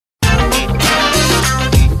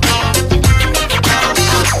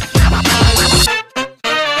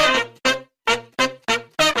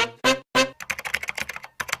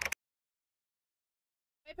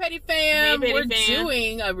Betty fam, Hey, Betty we're fam.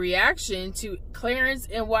 doing a reaction to Clarence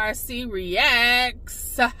NYC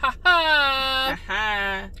Reacts. Ha ha ha.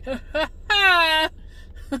 Aha. Ha ha.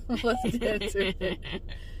 Let's get to it.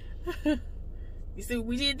 You see what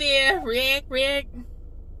we did there? React.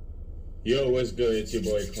 Yo, what's good? It's your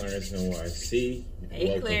boy Clarence NYC. Hey,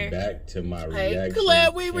 Welcome Claire. back to my Hey, reaction.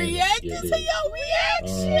 Claire, we reacted to your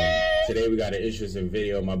reaction. Today we got an interesting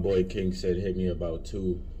video. My boy kingcid hit me about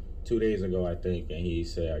two days ago, I think, and he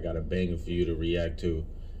said, I got a banger for you to react to.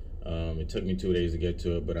 It took me 2 days to get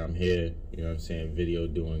to it, but I'm here. You know what I'm saying? Video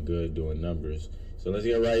doing good, doing numbers. So let's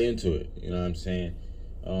get right into it. You know what I'm saying?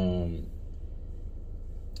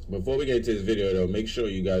 Before we get to this video, though, make sure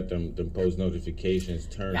you got them post notifications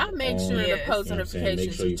turned on. Y'all make sure the post notifications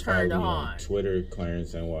Make sure you are turned follow me on. Twitter,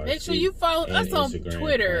 Clarence NYC. Make sure you follow us on Instagram,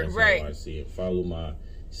 Twitter, Clarence right? NYC, and follow my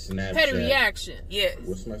Snapchat. Petty reaction. Yes.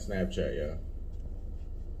 What's my Snapchat, y'all?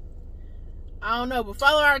 I don't know, but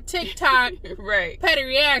follow our TikTok, Right. Petty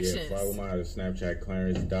reactions. Yeah, follow my Snapchat,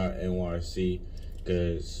 Clarence.NYC,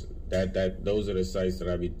 because those are the sites that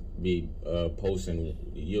I be posting.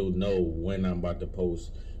 You'll know when I'm about to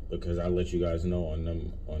post, because I let you guys know on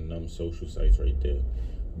them social sites right there.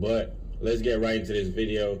 But let's get right into this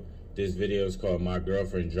video. This video is called "My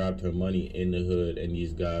Girlfriend Dropped Her Money in the Hood and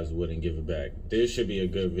These Guys Wouldn't Give It Back." This should be a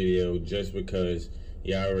good video, just because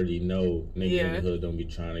y'all already know niggas in the hood don't be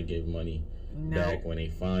trying to give money back when they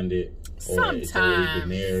find it. Or it's already been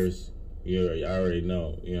theirs. I already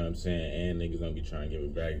know. You know what I'm saying? And niggas don't be trying to give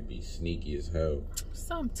it back. Be sneaky as hell.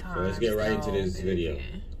 Sometimes. So let's get right into this video.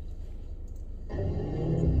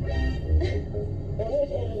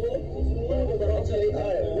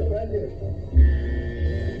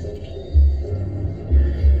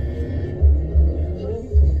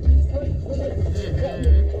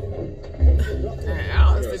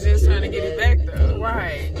 Alex is just trying to get it back though.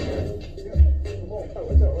 Right.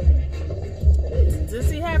 Does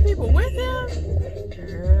he have people with him?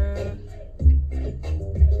 Girl.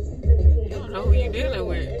 You don't know who you dealing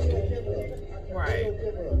with. Right. I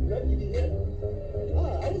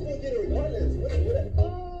was gonna get it regardless.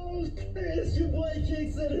 Oh, it's your boy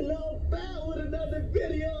kingcid and I'm back with another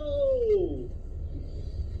video.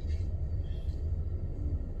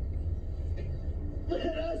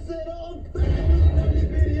 And I said I'm back with another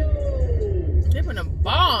video. Giving a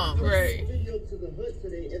bomb. Right. Video to the hood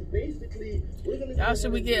today, and basically we're gonna. Y'all,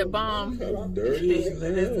 should we get a bomb? How dirty is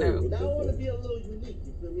that? Now I want to be a little unique.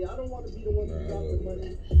 You feel me? I don't want to be the one to drop the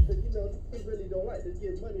money, because we really don't like to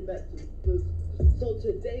give money back to. So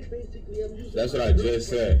today, basically, I'm using. That's what I just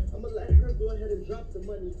said. I'm gonna let her go ahead and drop the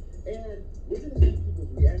money, and we're gonna see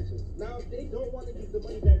people's reactions. Now, if they don't want to give the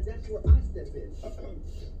money back, that's where I step in.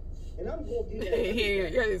 And I'm gonna give it. Here,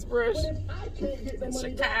 got his brush. But if I can't get the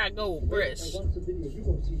money back, Chicago brush. and watch the video, you're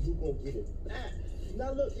gonna see who's gonna get it back.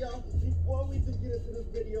 Now look, y'all, before we do get into this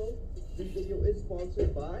video is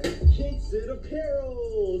sponsored by Kingcid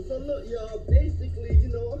Apparel. So look, y'all, basically, you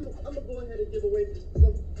know, I'm gonna go ahead and give away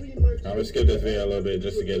some free merch. I'm gonna skip this video a little bit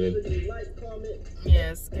just to get it. Like, comment.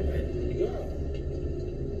 Yes, give it.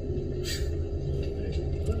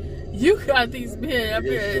 You got these men up Nigga,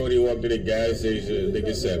 here. Shorty walked to the gas station.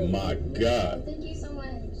 Nigga said, "My God." Thank you so much.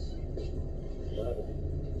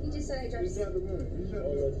 He just said I dropped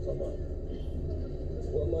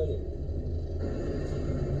What money?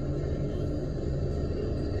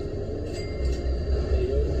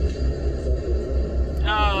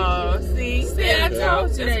 Oh, see, See, I told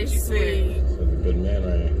you they That's what you sweet. That's a good man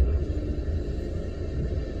right here.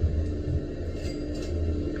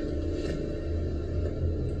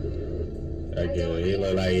 I get it. He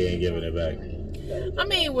look like he ain't giving it back. I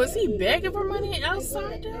mean, was he begging for money outside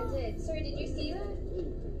I though? did. Sorry, did you see that?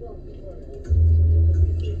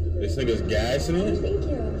 This nigga's gassing it? Thank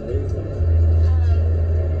you.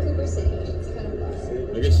 Cooper City. It's kind of far.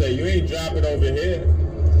 Nigga say, you ain't dropping over here.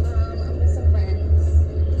 I'm with some friends.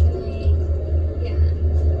 Yeah.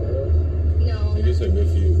 No. Nigga said, good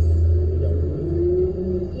for you.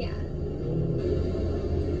 Yeah.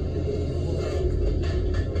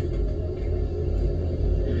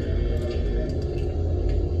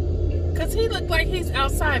 Cause he looked like he's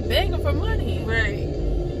outside begging for money. Right.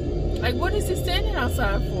 Like, what is he standing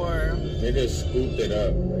outside for? They just scooped it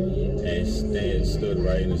up and stood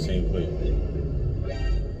right in the same place.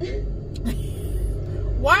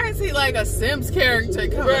 Why is he like a Sims character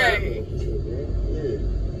coming Right.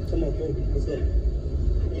 Come on, baby, let's go.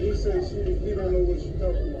 He said he don't know what she's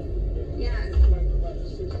talking about. Yeah. Like about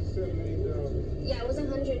 $60, $70. Yeah, it was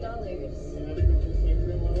 $100.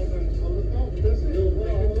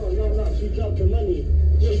 No, she dropped her money.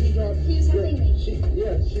 Yeah, she dropped. He was helping me. She dropped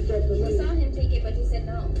her I money. saw him take it, but he said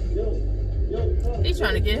no. Yo, He's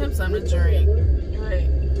trying to get him something to drink. Right.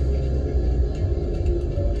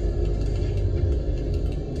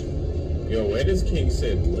 Yo, where does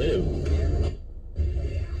kingcid live?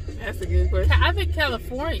 That's a good question. I think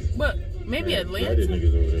California, but maybe Atlanta. Where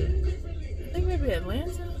niggas over there? I think maybe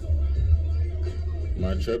Atlanta. Am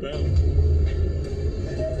I tripping? I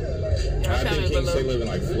Y'all think comment kingcid below. live in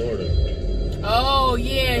like Florida. Oh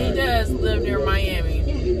yeah, he does live near Miami.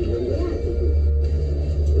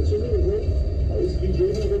 What's your name, bro? I used to be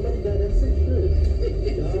doing remember that. That's it. Good.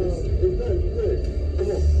 It's done. Good. Come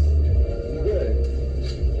on. Good.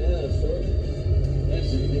 Yeah, sir. That's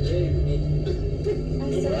the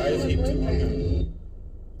Why is he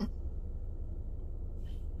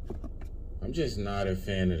I'm just not a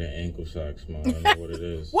fan of the ankle socks, man. I don't know what it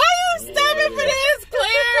is. Why are you stepping for this,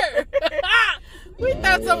 Claire? We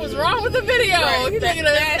thought something was wrong with the video. Right, He's thinking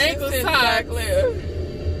of his ankle that's socks. clear.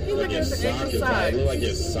 He's Like looking your at the sock ankle is about, it look socks. like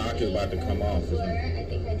your sock is about to come off or something. I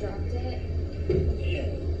think I dropped it.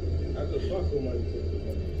 That's a fuck with money.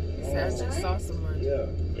 He said, I just saw some money. Yeah.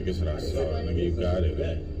 Nigga said I saw it. Nigga, you got it,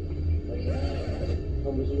 man.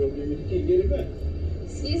 How much you gonna give me to get it back?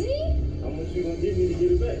 Excuse me? How much you gonna give me to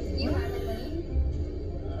get it back? You have the money?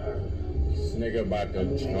 This nigga about to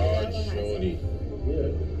charge shorty. Yeah.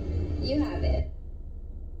 You have it.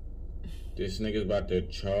 This nigga's about to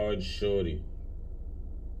charge shorty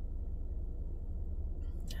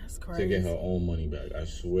That's to crazy. get her own money back. I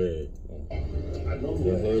swear. I know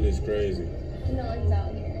The hood is crazy. No one's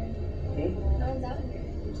out here. No one's out here.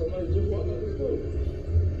 Somebody just walked out the store.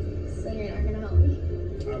 So you're not gonna help me?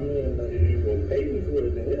 I mean, if you gonna pay me for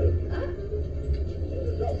it, then yeah. Huh?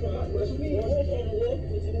 What you mean?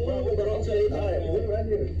 But I'll tell you. All right, wait right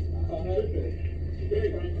here.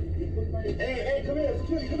 Hey, come here.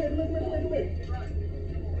 Security, come here. Come here.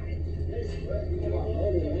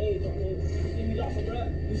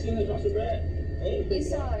 You seen her drop some bread? You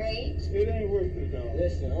saw, right? It ain't worth it, though.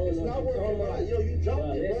 Listen, it's not worth it. Yo, you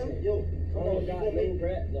dropped it, bro. Yo, come on. You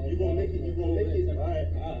gonna make it. All right.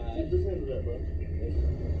 Just handle that, bro.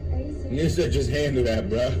 Are you serious? Nigga said just handle that,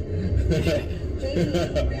 bro.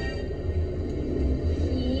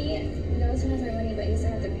 He knows he has my money, but you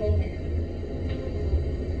still have to pay him.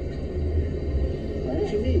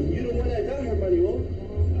 What you mean? You the one that got her money, bro.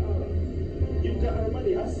 You got her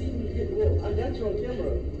money. I seen you get, bro. I got you on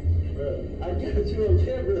camera. Bro, I got you on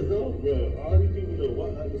camera, though. Bro, all these people know what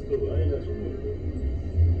understood. I ain't got your money.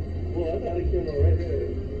 Bro, I got a camera right there.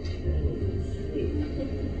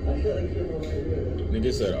 I got a camera right there.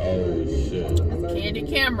 Nigga said, oh shit. Candy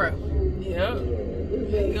camera. Yep.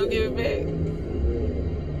 He gonna give it back.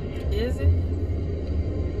 Is it?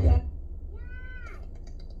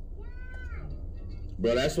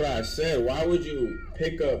 Bro, that's what I said. Why would you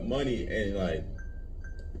pick up money and like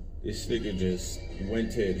this nigga just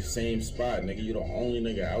went to the same spot, nigga? You the only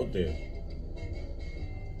nigga out there.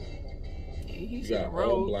 He's You on got the all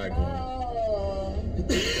road. black ones.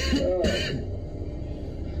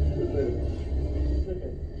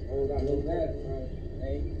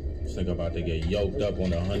 This nigga about to get yoked up on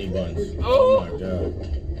the honey buns. Oh. My god.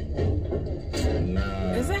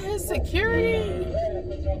 Nah. Is that his security?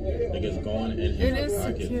 Nigga's going in It his is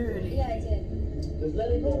pocket. security. Yeah, I did.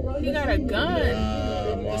 He got a gun.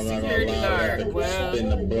 I'm not gonna security lie. I'll have to guard. Wow. spin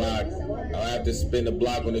the block. I'll have to spin the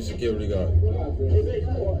block on the security guard.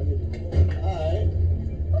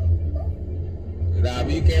 Nah,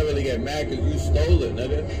 but you can't really get mad because you stole it,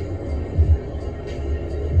 nigga.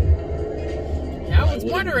 I was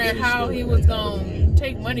wondering how he was gonna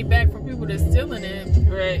take money back from people that's stealing it.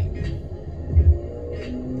 Right.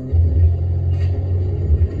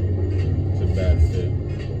 It's a bad fit.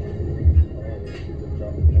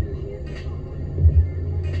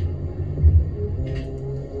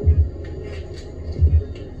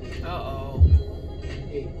 Uh-oh.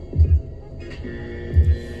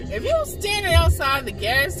 If you're standing outside the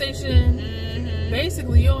gas station,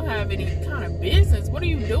 basically you don't have any kind of business. What are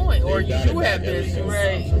you doing? Or They you got do it have back every business. single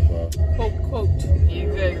right. time so far. Quote, quote.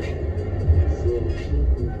 Exactly.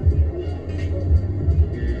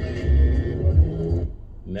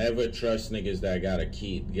 Never trust niggas that got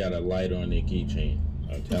a lighter on their keychain.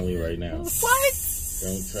 I'm telling you right now. What?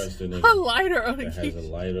 Don't trust a A nigga lighter on the that has a key.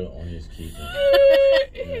 lighter on his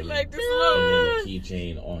keychain. He like this And low. then the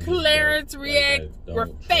keychain on his Clarence belt. React Like that. were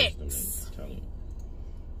Don't trust them facts. niggas, I'm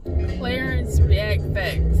telling you. Clarence React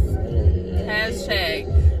Facts.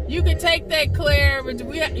 Hashtag. You can take that, Claire, but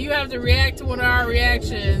you have to react to one of our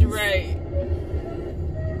reactions. Right.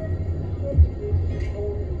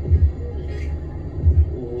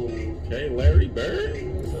 Okay, Larry Bird.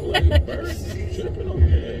 So Larry Bird tripping on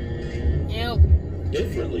that. Yep.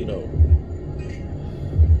 Differently though.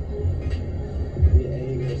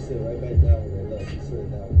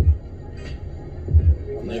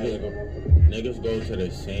 Niggas go to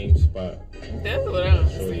the same spot. That's what I'm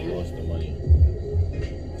So you saying. lost the money.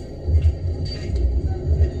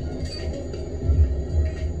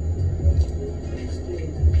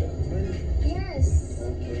 Yes.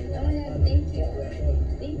 Oh my god, thank you.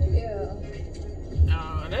 Thank you.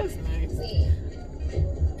 Oh, that's nice. Wait.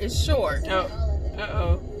 It's short. Oh. All of it.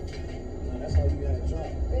 Uh-oh.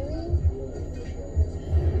 Really?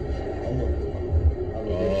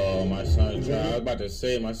 Oh, my son tried. I was about to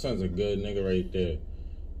say, my son's a good nigga right there.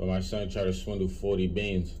 But my son tried to swindle 40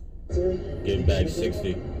 beans. Get back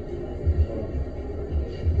 60.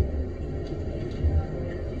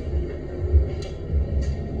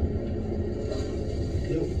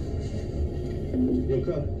 Yo,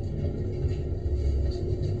 come.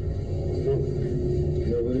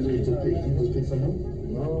 Yo, what is it? You just pick some up?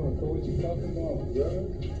 No, what you talking about, bro?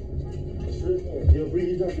 Yo, Bree,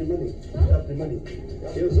 you dropped your money. You dropped your money.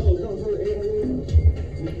 Yo, Zo, hey.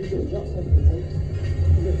 You just dropped something, Zo.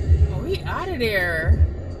 Oh, he out of there.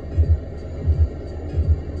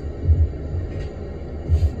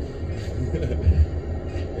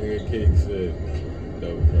 Nigga King said,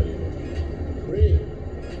 that was funny. Bree.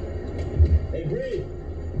 Hey, Bree.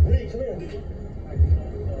 Bree, come here.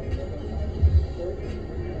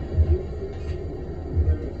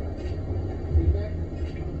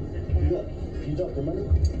 You dropped your money?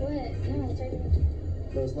 What? No, it's right here.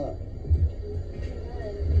 No, it's not.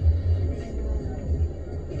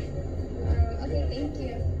 Okay, thank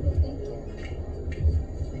you. Thank you.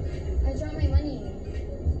 I dropped my money.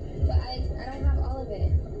 But I don't have all of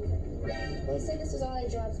it. They said this was all I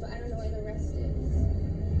dropped, but I don't know where the rest is.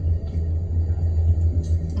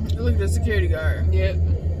 Look at the security guard. Yep.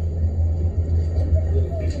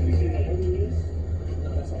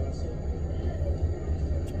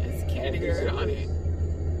 It's candy girl on it.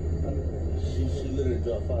 She literally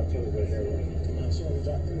dropped 520 right there. No, she only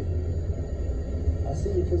dropped 3. I see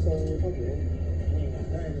you put something in your pocket, man. I ain't got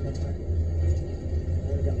nothing in my pocket. I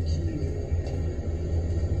only got keys.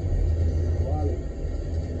 Wallet.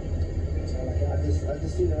 That's all I got. I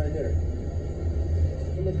just seen it right there.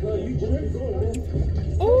 Bro, you drink good, man.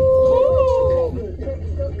 Ooh!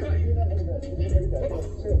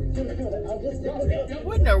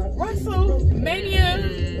 What in the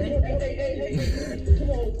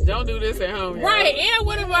WrestleMania? Don't do this at home, y'all. Right, and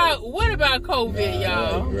what about COVID,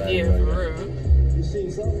 y'all? Right, Yeah, right. for real. You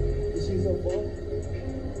seen something? You seen something fall?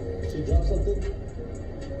 She dropped something?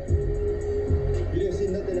 You didn't see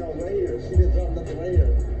nothing that was right here. She didn't drop nothing right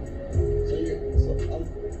here.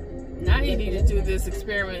 Now he need to do this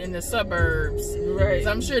experiment in the suburbs. Right. 'Cause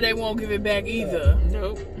I'm sure they won't give it back either.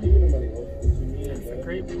 Nope. Give me the money, bro. That's a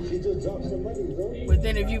great one. She just dropped some money, bro. But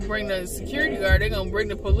then if you bring the security guard, they're gonna bring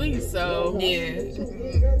the police. So Yeah.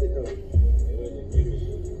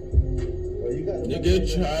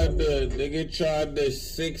 Nigga tried the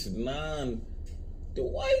 6'9". The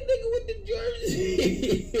white nigga with the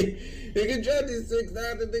jersey. Nigga tried the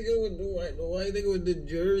 6'9". The white nigga with the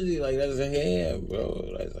jersey. Like, that's a ham,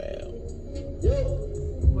 bro. That's a ham.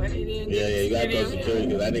 Why they didn't Yeah, get you gotta go security? security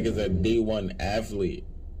because that nigga's a D1 athlete.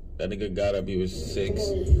 That nigga got up, he was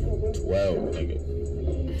 6'12", nigga.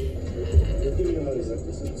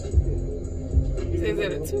 Is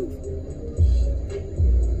that a tooth?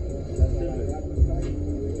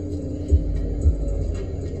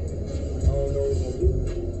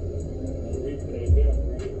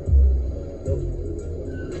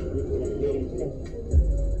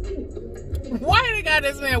 why they got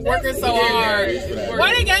this man working so hard?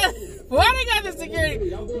 Why they got the security?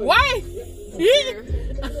 Why?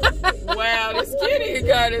 Wow, the security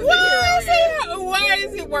guard is a hero. Why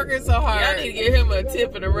is he working so hard? Y'all need to give him a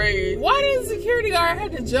tip and a raise. Why did the security guard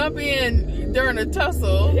have to jump in during a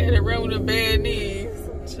tussle? He had to run with the bad knees.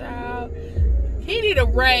 Child, he need a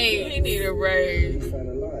raise. He need a raise.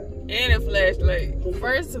 And a flashlight.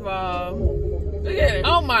 First of all, Look at him.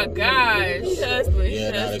 oh my gosh, He's hustling.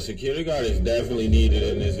 Yeah, nah, the security guard is definitely needed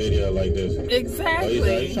in this video like this. Oh, exactly.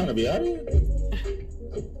 he's trying to be out of here?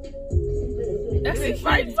 That's He a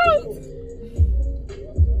fight folks.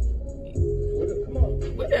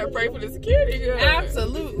 We gotta pray for the security guard.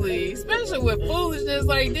 Absolutely, especially with foolishness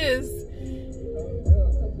like this.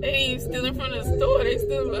 They ain't stealing from the store. They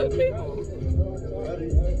stealing other people.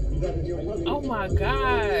 Oh my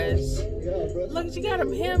gosh! Look, you got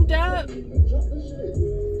him hemmed up. Are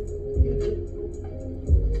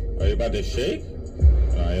you about to shake?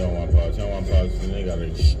 Nah, you don't want pause. You don't want pause. They got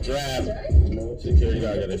a strap. Security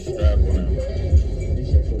guard got a strap on him.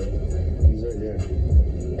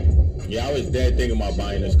 Yeah, I was dead thinking about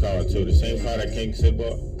buying this car too. The same car that King Sid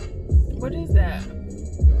bought. What is that?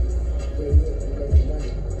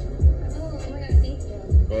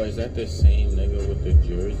 is that the same nigga with the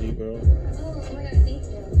jersey, bro? Oh my god, thank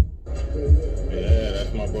you. Yeah,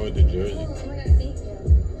 that's my boy with the jersey. Oh my god, thank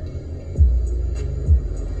you.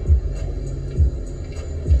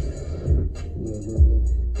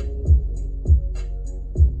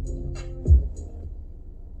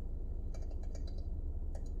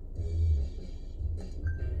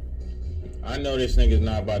 I know this nigga's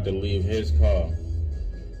not about to leave his car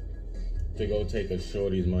to go take a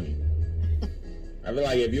shorty's money. I feel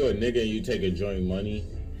like if you're a nigga and you take a joint money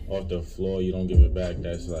off the floor, you don't give it back,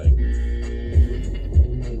 that's like...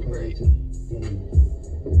 Right.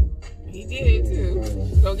 He did too.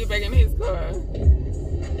 Go get back in his car. He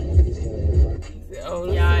said, oh,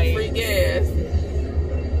 Yikes. free gas.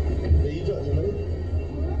 Hey, you dropped your money?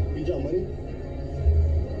 You dropped money?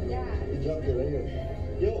 Yeah. You dropped it right here.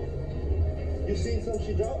 Yo, you seen something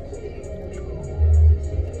she dropped?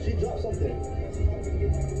 She dropped something.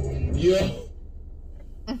 Yo!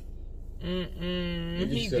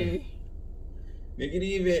 He did. Nigga didn't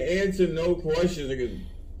even answer no questions. Nigga,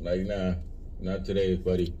 like, nah, not today,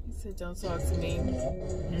 buddy. He said, don't talk to me.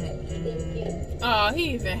 Oh,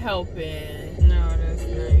 he even helping. No, that's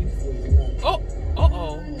nice. Oh,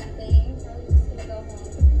 uh-oh. Nothing. So I'm just gonna go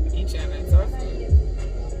home. He trying to talk to you.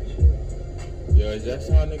 Yo, is that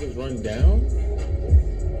how niggas run down?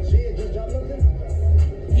 She ain't just dropped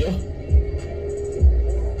nothing? Yo.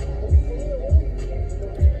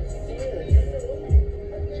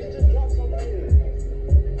 She just dropped something here.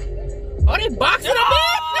 Oh, they boxing him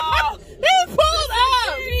in? He pulled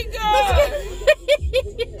up!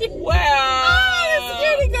 Wow. Oh, the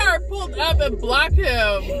security guard pulled up and blocked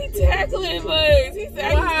him. He tackling bugs. He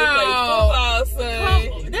said, Wow. I used to play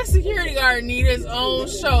football, son. Come- That security guard need his own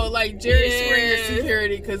show, like Jerry Springer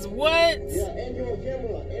security, because what? Yeah, and you on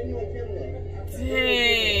camera.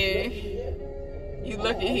 Dang. You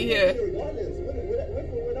lucky he here. Regardless,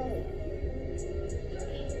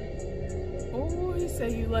 Oh, he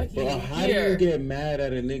said you lucky. Bro, how do you get mad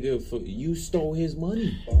at a nigga for you stole his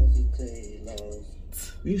money?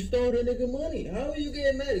 You stole the nigga money. How are you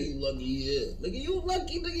getting mad at you? Lucky, yeah. Nigga, you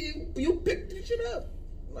lucky, nigga. You picked this shit up.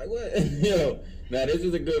 Like what? Yo, now this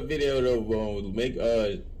is a good video though. Make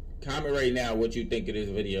comment right now what you think of this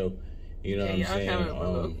video. You know what I'm saying? Comment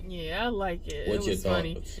below. Yeah, I like it. What's your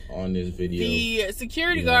thoughts on this video? The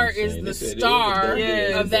security You know what guard I'm is saying? the It is a star dope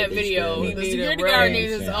video. of that It's video. dope. The He need a security guard raise.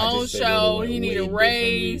 needs his I own just said it show. went He need a way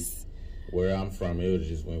raise. Where I'm from, it would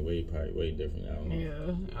just went probably way different. I don't know.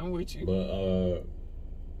 Yeah, I'm with you. But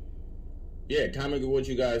yeah, comment what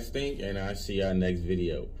you guys think, and I'll see y'all next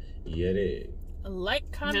video. Yeah, it.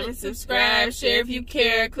 Like, comment, Remember, subscribe, share if you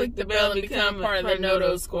care, click the bell, and become part of the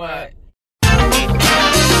No Squad.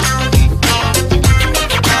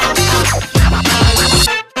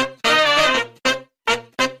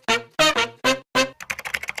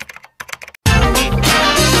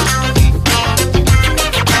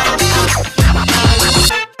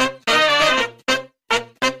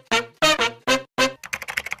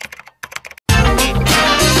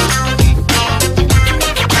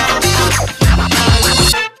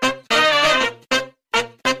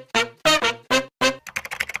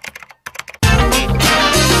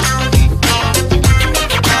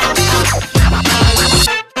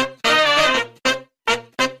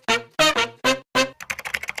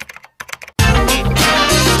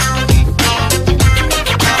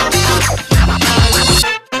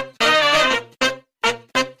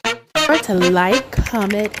 To like,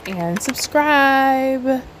 comment, and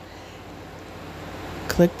subscribe.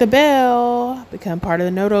 Click the bell. Become part of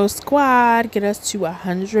the No Squad. Get us to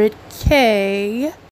 100K.